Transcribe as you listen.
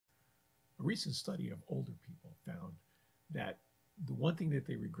A recent study of older people found that the one thing that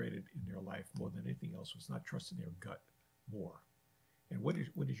they regretted in their life more than anything else was not trusting their gut more. And what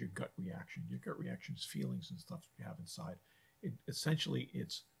is your gut reaction? Your gut reaction is feelings and stuff you have inside. Essentially,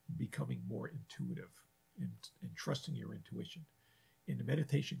 it's becoming more intuitive and trusting your intuition. In the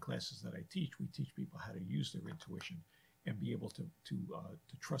meditation classes that I teach, we teach people how to use their intuition and be able to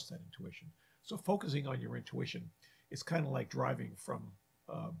trust that intuition. So focusing on your intuition is kind of like driving from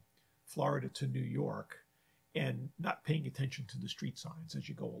Florida to New York and not paying attention to the street signs as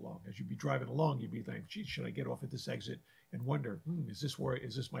you go along. As you be driving along, you'd be like, "Gee, should I get off at this exit?" and wonder, is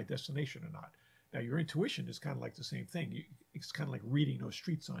this my destination or not? Now, your intuition is kind of like the same thing. It's kind of like reading those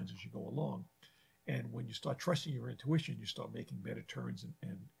street signs as you go along. And when you start trusting your intuition, you start making better turns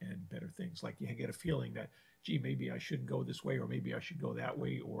and better things. Like you get a feeling that, gee, maybe I shouldn't go this way, or maybe I should go that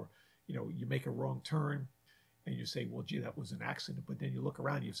way, or you make a wrong turn, and you say, well, gee, that was an accident. But then you look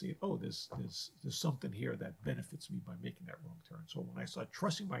around, and you see, oh, there's something here that benefits me by making that wrong turn. So when I start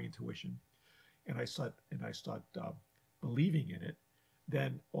trusting my intuition, and I start believing in it,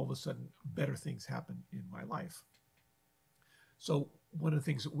 then all of a sudden better things happen in my life. So one of the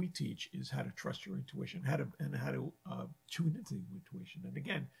things that we teach is how to trust your intuition, how to tune into the intuition. And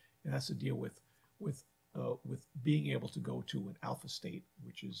again, it has to deal with being able to go to an alpha state,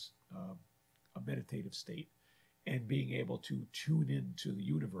 which is a meditative state, and being able to tune into the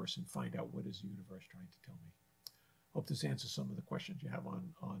universe and find out what is the universe trying to tell me. Hope this answers some of the questions you have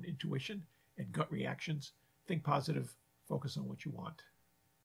on intuition and gut reactions. Think positive, focus on what you want.